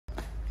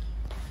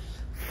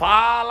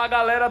Fala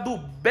galera do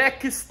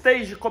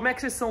backstage, como é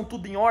que vocês são?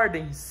 Tudo em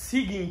ordem?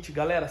 Seguinte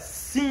galera,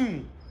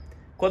 sim,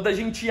 quando a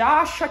gente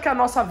acha que a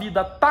nossa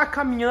vida tá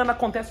caminhando,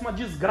 acontece uma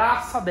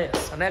desgraça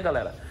dessa, né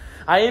galera?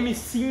 A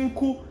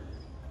M5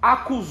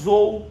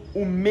 acusou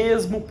o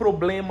mesmo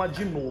problema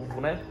de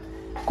novo, né?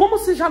 Como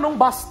se já não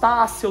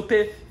bastasse eu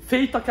ter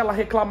feito aquela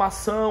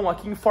reclamação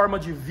aqui em forma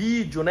de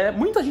vídeo, né?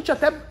 Muita gente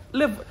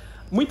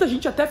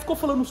até ficou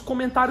falando nos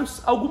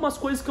comentários algumas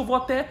coisas que eu vou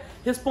até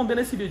responder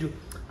nesse vídeo.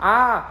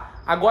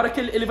 Agora que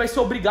ele vai ser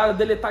obrigado a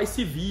deletar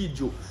esse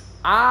vídeo.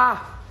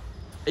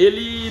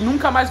 Ele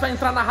nunca mais vai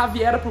entrar na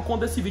Raviera por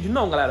conta desse vídeo.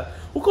 Não, galera.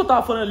 O que eu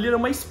tava falando ali era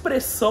uma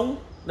expressão,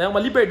 né? Uma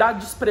liberdade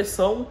de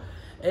expressão,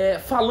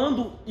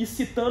 falando e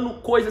citando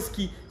coisas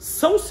que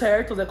são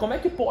certas, né? Como é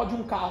que pode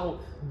um carro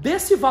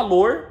desse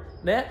valor,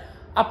 né?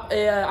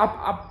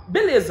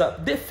 Beleza,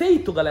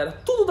 defeito, galera,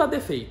 tudo dá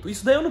defeito.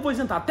 Isso daí eu não vou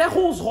isentar. Até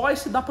Rolls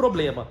Royce dá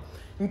problema.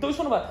 Então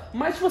isso não vai.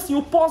 Mas, tipo assim,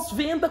 o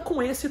pós-venda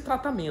com esse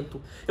tratamento.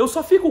 Eu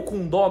só fico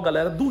com dó,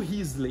 galera, do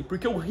Risley.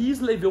 Porque o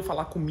Risley veio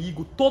falar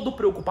comigo, todo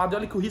preocupado. E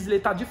olha que o Risley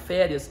tá de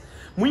férias.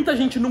 Muita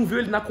gente não viu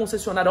ele na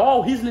concessionária.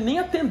 O Risley nem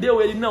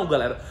atendeu ele. Não,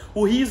 galera.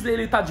 O Risley,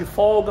 ele tá de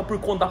folga por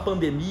conta da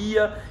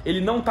pandemia.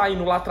 Ele não tá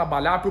indo lá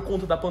trabalhar por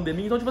conta da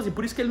pandemia. Então, tipo assim,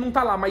 por isso que ele não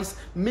tá lá. Mas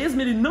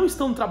mesmo ele não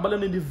estando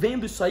trabalhando, ele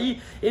vendo isso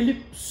aí,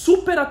 ele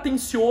super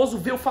atencioso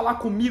veio falar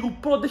comigo.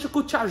 Pô, deixa que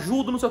eu te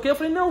ajudo, não sei o quê. Eu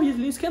falei, não,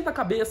 Risley, esquenta a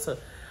cabeça.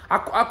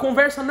 A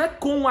conversa não é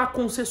com a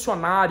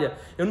concessionária.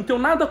 Eu não tenho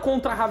nada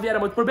contra a Raviera,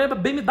 mas o problema é a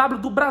BMW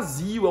do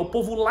Brasil, é o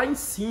povo lá em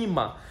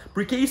cima.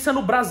 Porque isso é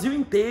no Brasil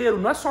inteiro,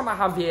 não é só na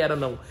Raviera,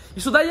 não.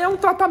 Isso daí é um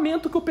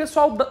tratamento que o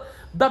pessoal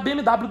da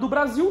BMW do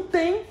Brasil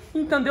tem,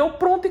 entendeu?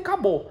 Pronto e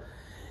acabou.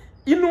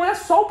 E não é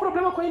só o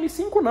problema com a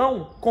M5,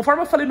 não.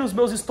 Conforme eu falei nos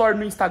meus stories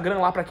no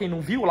Instagram, lá pra quem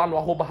não viu, lá no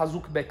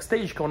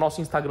 @HazukiBackstage, que é o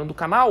nosso Instagram do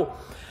canal,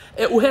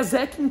 o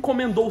Resec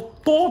encomendou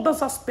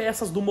todas as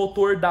peças do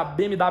motor da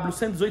BMW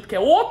 118, que é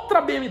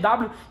outra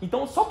BMW.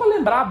 Então, só pra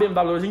lembrar a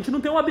BMW, a gente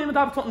não tem uma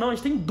BMW, não, a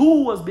gente tem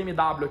duas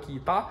BMW aqui,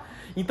 tá?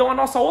 Então, a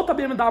nossa outra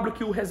BMW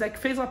que o Resec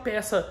fez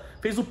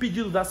fez o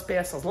pedido das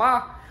peças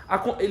lá,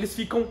 eles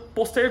ficam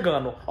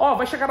postergando.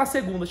 Vai chegar na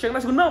segunda,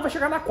 não, vai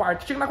chegar na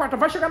quarta,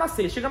 vai chegar na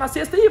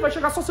sexta, e vai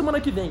chegar só semana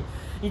que vem.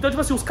 Então,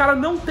 tipo assim, os caras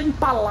não têm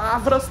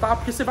palavras, tá?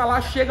 Porque você vai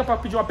lá, chega pra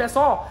pedir uma peça,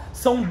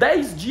 são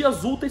 10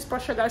 dias úteis pra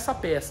chegar essa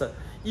peça.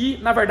 E,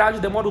 na verdade,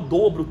 demora o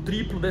dobro, o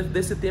triplo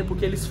desse tempo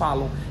que eles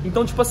falam.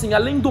 Então, tipo assim,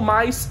 além do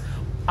mais,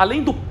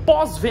 além do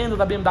pós-venda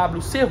da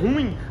BMW ser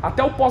ruim,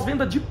 até o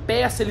pós-venda de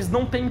peça, eles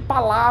não têm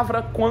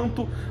palavra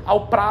quanto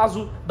ao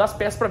prazo das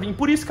peças para vir.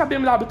 Por isso que a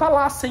BMW tá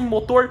lá, sem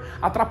motor,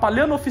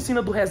 atrapalhando a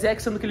oficina do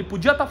Resec, sendo que ele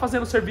podia estar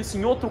fazendo serviço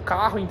em outro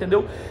carro,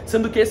 entendeu?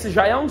 Sendo que esse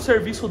já é um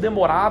serviço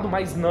demorado,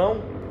 mas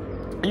não.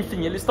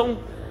 Enfim, eles estão...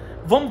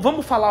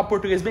 Vamos falar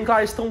português bem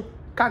claro, eles estão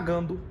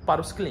cagando para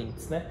os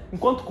clientes, né?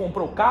 Enquanto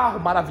comprou o carro,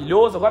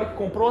 maravilhoso, agora que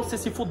comprou, você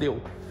se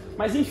fudeu.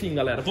 Mas enfim,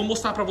 galera, vou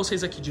mostrar pra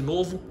vocês aqui de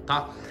novo,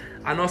 tá?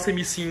 A nossa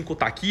M5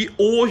 tá aqui.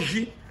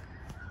 Hoje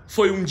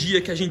foi um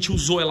dia que a gente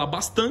usou ela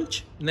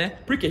bastante, né?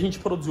 Porque a gente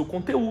produziu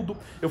conteúdo,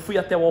 eu fui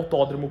até o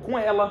autódromo com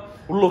ela,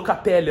 o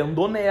Locatelli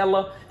andou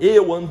nela,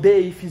 eu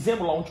andei,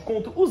 fizemos lá um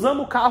encontro,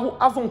 usamos o carro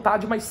à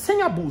vontade, mas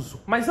sem abuso.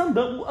 Mas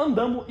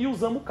andamos e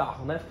usamos o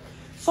carro, né?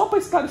 Só pra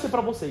esclarecer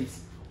pra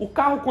vocês, o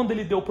carro, quando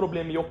ele deu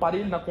problema e eu parei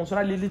ele na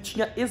concessionária, ele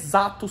tinha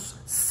exatos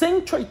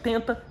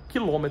 180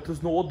 km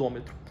no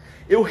odômetro.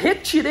 Eu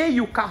retirei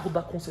o carro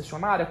da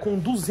concessionária com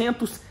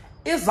 200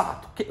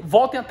 exato.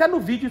 Voltem até no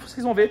vídeo e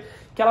vocês vão ver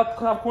que ela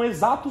estava com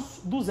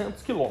exatos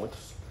 200 km.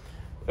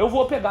 Eu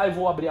vou pegar e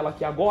vou abrir ela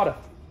aqui agora,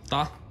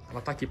 tá?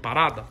 Ela tá aqui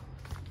parada.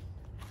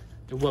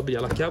 Eu vou abrir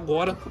ela aqui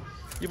agora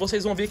e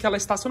vocês vão ver que ela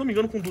está, se eu não me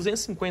engano, com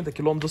 250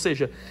 km. Ou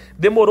seja,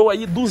 demorou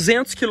aí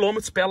 200 km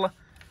para ela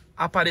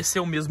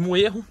aparecer o mesmo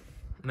erro,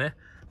 né?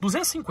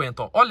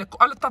 250, ó. Olha,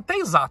 tá até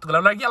exato,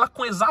 galera. Eu larguei ela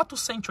com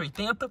exatos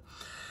 180,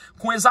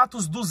 com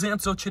exatos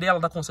 200 eu tirei ela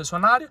da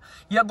concessionária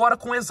e agora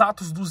com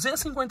exatos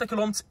 250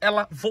 km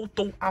ela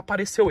voltou a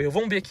aparecer o erro.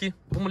 Vamos ver aqui,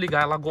 vamos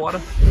ligar ela agora.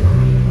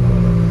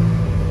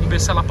 Vamos ver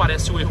se ela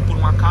aparece o erro por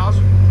um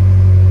acaso.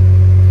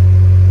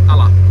 Olha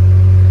lá.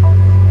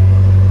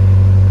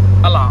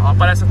 Olha lá, ó,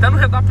 aparece até no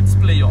head-up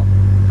display, ó.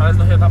 Aparece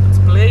no head-up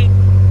display,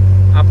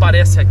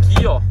 aparece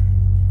aqui, ó.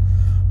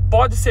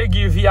 Pode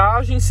seguir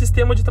viagem,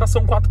 sistema de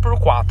tração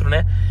 4x4,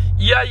 né?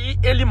 E aí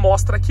ele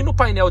mostra aqui no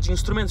painel de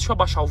instrumentos, deixa eu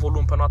abaixar o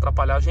volume para não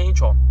atrapalhar a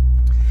gente, ó.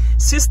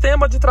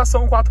 Sistema de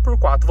tração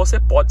 4x4, você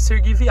pode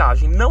seguir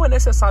viagem, não é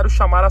necessário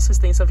chamar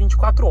assistência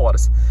 24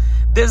 horas.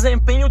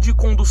 Desempenho de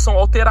condução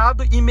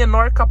alterado e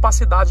menor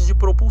capacidade de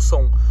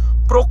propulsão.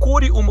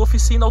 Procure uma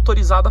oficina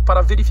autorizada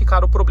para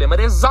verificar o problema.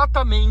 Era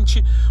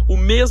exatamente o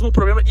mesmo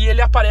problema e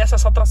ele aparece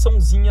essa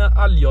traçãozinha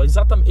ali, ó,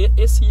 exatamente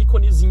esse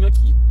íconezinho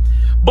aqui.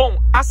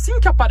 Bom, assim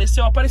que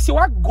apareceu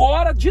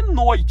agora de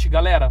noite,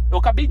 galera. Eu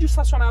acabei de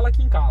estacionar ela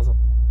aqui em casa.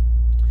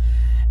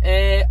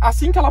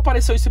 Assim que ela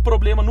apareceu esse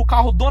problema no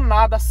carro do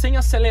nada, sem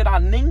acelerar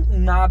nem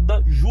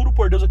nada, juro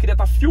por Deus, eu queria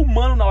estar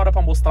filmando na hora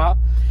pra mostrar.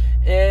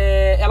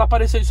 Ela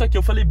apareceu isso aqui,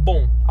 eu falei,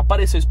 bom,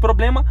 apareceu esse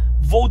problema,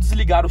 vou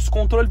desligar os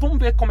controles, vamos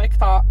ver como é que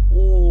tá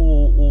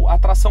a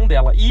tração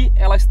dela. E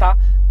ela está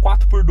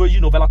 4x2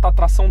 de novo, ela tá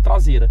tração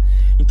traseira.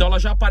 Então ela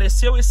já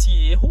apareceu esse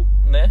erro,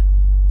 né?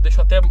 Deixa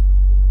eu até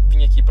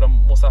vir aqui pra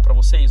mostrar pra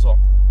vocês, ó.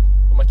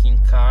 Vamos aqui em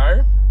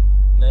car,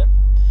 né?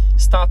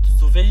 Status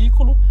do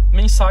veículo,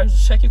 mensagem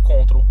do check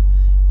control.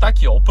 Tá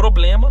aqui, ó, o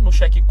problema no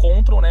check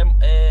control, né,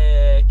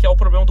 que é o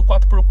problema do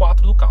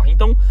 4x4 do carro.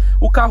 Então,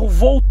 o carro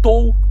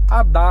voltou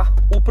a dar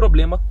o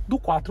problema do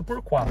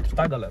 4x4,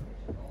 tá, galera?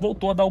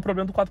 Voltou a dar o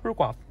problema do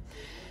 4x4.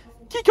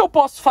 O que eu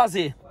posso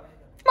fazer?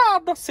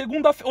 Nada.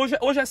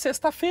 Hoje é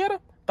sexta-feira,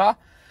 tá?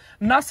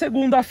 Na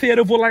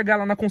segunda-feira eu vou largar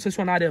lá na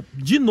concessionária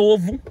de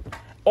novo.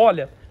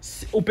 Olha,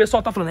 o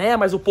pessoal tá falando,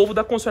 mas o povo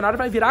da concessionária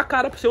vai virar a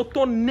cara pra você. Eu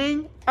tô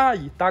nem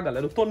aí, tá,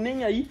 galera? Eu tô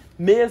nem aí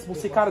mesmo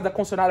se cara da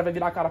concessionária vai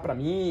virar a cara pra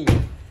mim.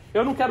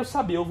 Eu não quero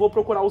saber, eu vou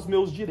procurar os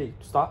meus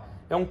direitos, tá?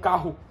 É um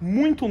carro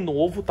muito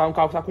novo, tá? Um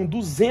carro que tá com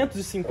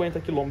 250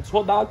 km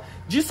rodados.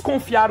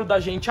 Desconfiaram da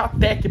gente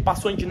até que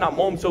passou em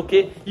dinamô, não sei o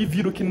que, e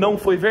viram que não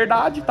foi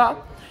verdade, tá?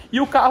 E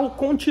o carro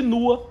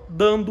continua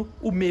dando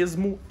o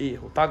mesmo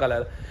erro, tá,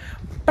 galera?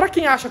 Pra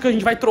quem acha que a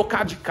gente vai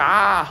trocar de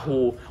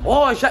carro,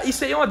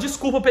 isso aí é uma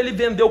desculpa pra ele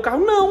vender o carro.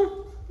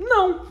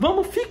 Não,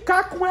 vamos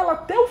ficar com ela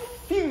até o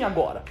fim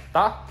agora,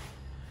 tá?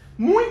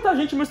 Muita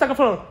gente no Instagram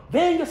falando,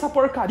 vende essa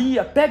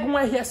porcaria, pega um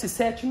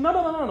RS7.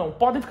 Não.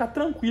 Podem ficar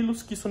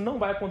tranquilos que isso não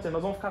vai acontecer.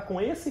 Nós vamos ficar com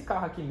esse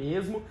carro aqui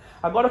mesmo.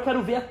 Agora eu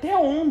quero ver até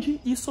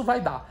onde isso vai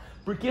dar.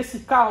 Porque esse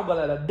carro,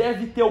 galera,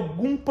 deve ter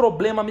algum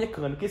problema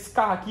mecânico. Esse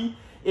carro aqui,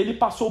 ele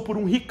passou por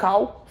um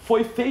recall.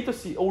 Foi feito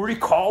assim, ou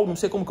recall, não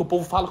sei como que o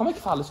povo fala. Como é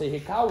que fala isso aí?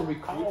 Recall.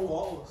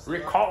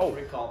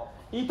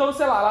 Então,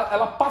 sei lá,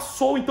 ela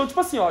passou. Então, tipo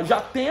assim, ó, já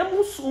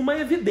temos uma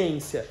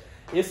evidência.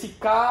 Esse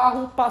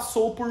carro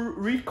passou por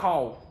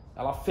recall.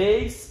 Ela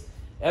fez,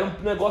 era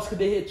um negócio que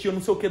derretia não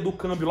sei o que do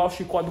câmbio, lá o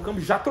chicote do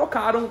câmbio, já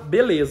trocaram,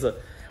 beleza.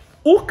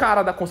 O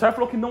cara da concessionária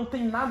falou que não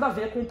tem nada a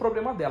ver com o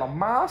problema dela,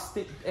 mas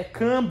é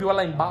câmbio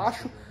lá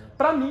embaixo.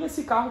 Pra mim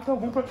esse carro tem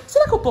algum problema.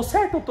 Será que eu tô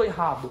certo ou eu tô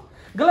errado?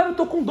 Galera, eu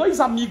tô com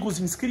 2 amigos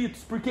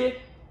inscritos, porque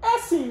é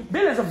assim,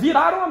 beleza,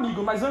 viraram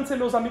amigos, mas antes de ser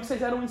meus amigos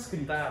vocês eram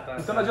inscritos.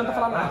 Então não adianta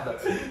falar nada.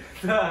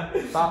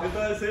 Tá?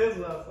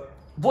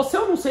 Você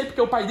eu não sei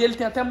porque o pai dele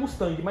tem até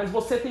Mustang, mas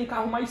você tem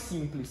carro mais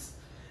simples.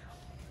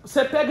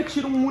 Você pega e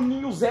tira um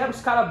Uninho zero, os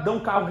caras dão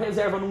carro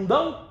reserva, não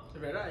dão? É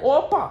verdade.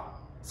 Opa!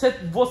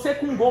 Você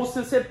com Gol,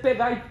 se você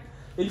pegar e...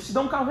 Eles te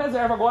dão um carro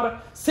reserva.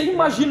 Agora, você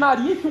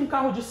imaginaria que um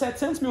carro de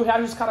 700 mil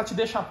reais os caras te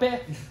deixam a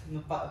pé?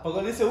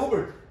 Pagou nem seu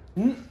Uber?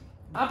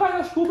 Rapaz,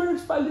 acho que o Uber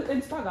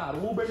eles pagaram.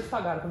 O Uber eles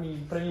pagaram pra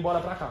mim ir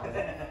embora pra casa.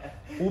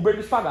 Uber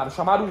eles pagaram.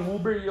 Chamaram um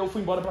Uber e eu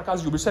fui embora pra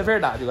casa de Uber. Isso é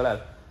verdade,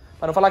 galera.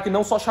 Para não falar que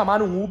não só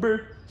chamaram um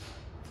Uber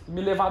e me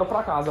levaram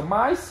pra casa.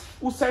 Mas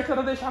o certo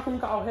era deixar com um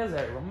carro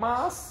reserva.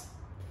 Mas...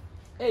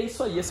 é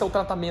isso aí, esse é o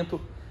tratamento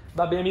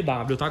da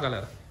BMW, tá,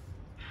 galera?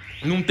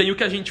 Não tem o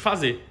que a gente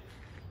fazer.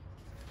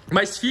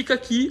 Mas fica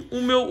aqui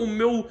o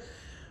meu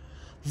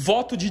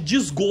voto de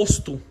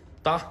desgosto,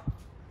 tá?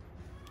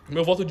 O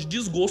meu voto de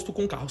desgosto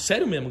com o carro.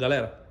 Sério mesmo,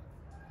 galera.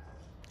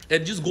 É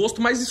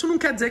desgosto, mas isso não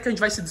quer dizer que a gente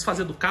vai se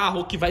desfazer do carro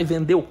ou que vai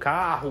vender o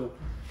carro.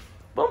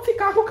 Vamos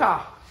ficar com o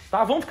carro,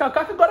 tá? Vamos ficar com o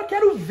carro que agora eu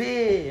quero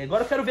ver.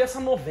 Agora eu quero ver essa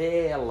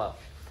novela.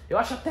 Eu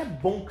acho até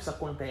bom que isso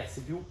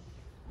acontece, viu?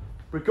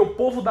 Porque o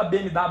povo da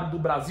BMW do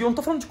Brasil... eu não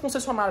tô falando de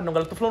concessionária não,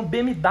 galera. Eu tô falando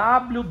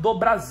BMW do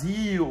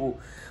Brasil.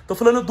 Tô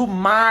falando do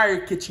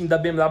marketing da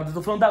BMW.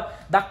 Tô falando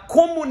da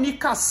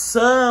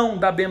comunicação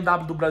da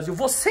BMW do Brasil.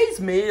 Vocês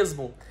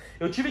mesmo.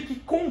 Eu tive que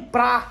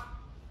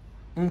comprar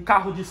um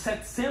carro de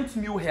 700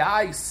 mil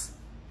reais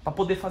para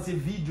poder fazer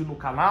vídeo no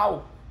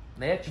canal.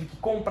 Né? Tive que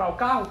comprar o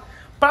carro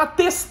para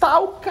testar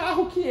o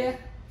carro que é.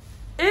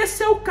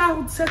 Esse é o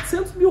carro de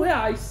 700 mil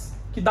reais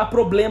que dá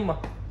problema.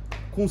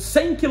 Com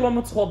 100 km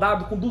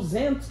rodado, com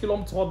 200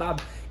 km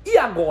rodado. E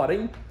agora,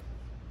 hein?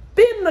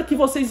 Pena que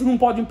vocês não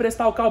podem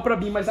emprestar o carro pra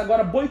mim, mas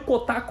agora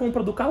boicotar a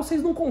compra do carro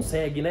vocês não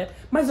conseguem, né?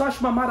 Mas eu acho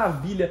uma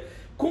maravilha.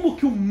 Como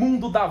que o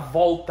mundo dá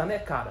volta, né,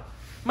 cara?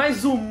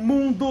 Mas o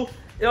mundo...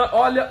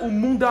 olha, o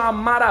mundo é uma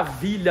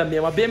maravilha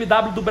mesmo. A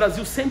BMW do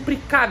Brasil sempre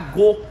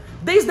cagou.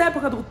 Desde a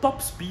época do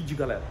Top Speed,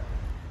 galera.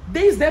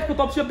 Desde a época do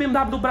Top Speed, a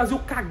BMW do Brasil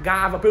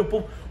cagava.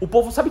 O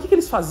povo, sabe o que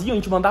eles faziam? A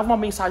gente mandava uma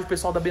mensagem pro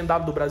pessoal da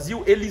BMW do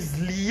Brasil, eles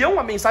liam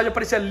a mensagem,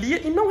 aparecia,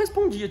 lia e não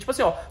respondia. Tipo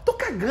assim, ó, tô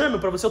cagando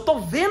pra você, eu tô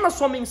vendo a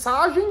sua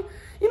mensagem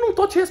e não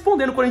tô te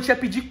respondendo quando a gente ia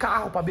pedir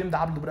carro pra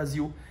BMW do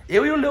Brasil.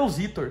 Eu e o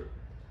Leozitor.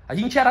 A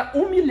gente era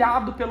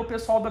humilhado pelo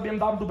pessoal da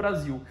BMW do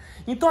Brasil.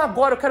 Então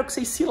agora eu quero que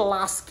vocês se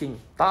lasquem,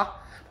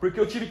 tá? Porque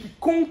eu tive que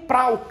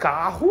comprar o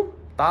carro,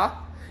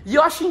 tá? E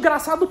eu acho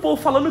engraçado o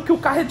povo falando que o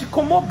carro é de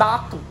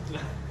comodato.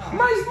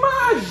 Mas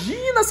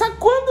imagina, sabe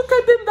quando que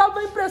a BMW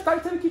vai emprestar e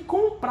tendo que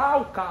comprar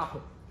o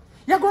carro?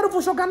 E agora eu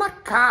vou jogar na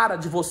cara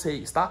de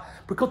vocês, tá?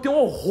 Porque eu tenho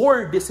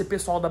horror desse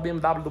pessoal da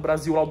BMW do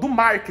Brasil, lá, do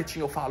marketing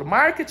eu falo.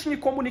 Marketing e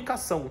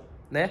comunicação,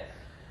 né?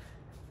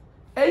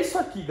 É isso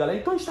aqui, galera.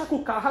 Então a gente tá com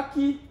o carro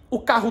aqui. O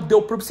carro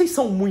deu problema. Vocês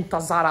são muito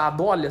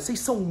azarados, olha. Vocês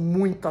são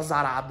muito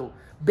azarados.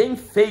 Bem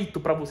feito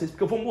pra vocês,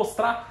 porque eu vou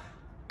mostrar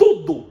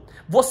tudo.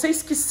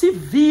 Vocês que se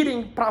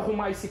virem pra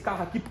arrumar esse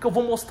carro aqui, porque eu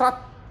vou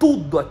mostrar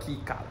tudo aqui,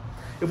 cara.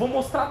 Eu vou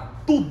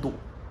mostrar tudo.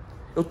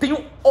 Eu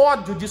tenho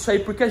ódio disso aí,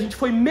 porque a gente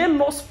foi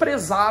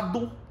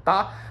menosprezado,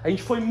 tá? A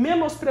gente foi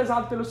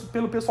menosprezado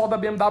pelo pessoal da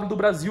BMW do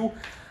Brasil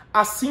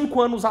há 5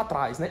 anos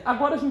atrás, né?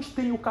 Agora a gente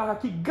tem o carro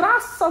aqui,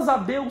 graças a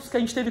Deus que a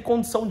gente teve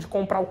condição de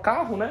comprar o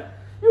carro, né?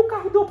 E o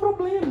carro deu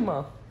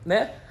problema,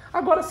 né?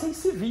 Agora vocês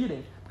se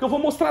virem, porque eu vou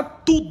mostrar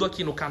tudo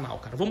aqui no canal,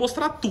 cara. Vou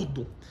mostrar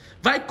tudo.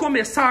 Vai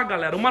começar,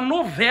 galera, uma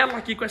novela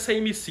aqui com essa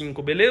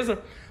M5, beleza?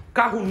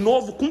 Carro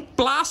novo, com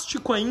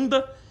plástico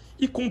ainda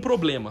e com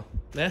problema,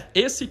 né?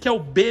 Esse que é o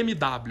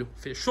BMW,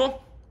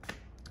 fechou?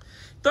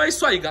 Então é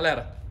isso aí,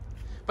 galera.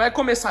 Vai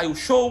começar aí o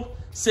show.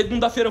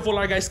 Segunda-feira eu vou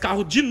largar esse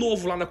carro de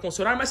novo lá na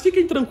concessionária, mas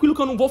fiquem tranquilos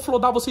que eu não vou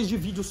flodar vocês de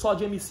vídeo só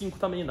de M5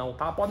 também não,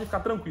 tá? Podem ficar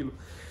tranquilos.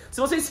 Se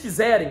vocês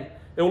quiserem,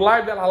 eu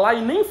largo ela lá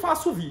e nem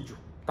faço vídeo,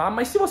 tá?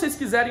 Mas se vocês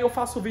quiserem, eu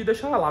faço vídeo e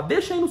deixo ela lá.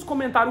 Deixa aí nos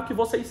comentários o que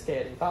vocês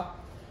querem, tá?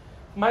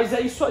 Mas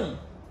é isso aí,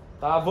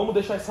 tá? Vamos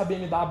deixar essa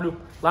BMW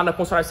lá na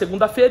concessionária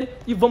segunda-feira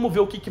e vamos ver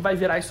o que vai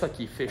virar isso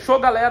aqui. Fechou,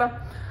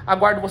 galera?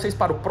 Aguardo vocês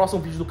para o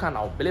próximo vídeo do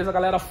canal. Beleza,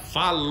 galera?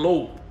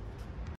 Falou!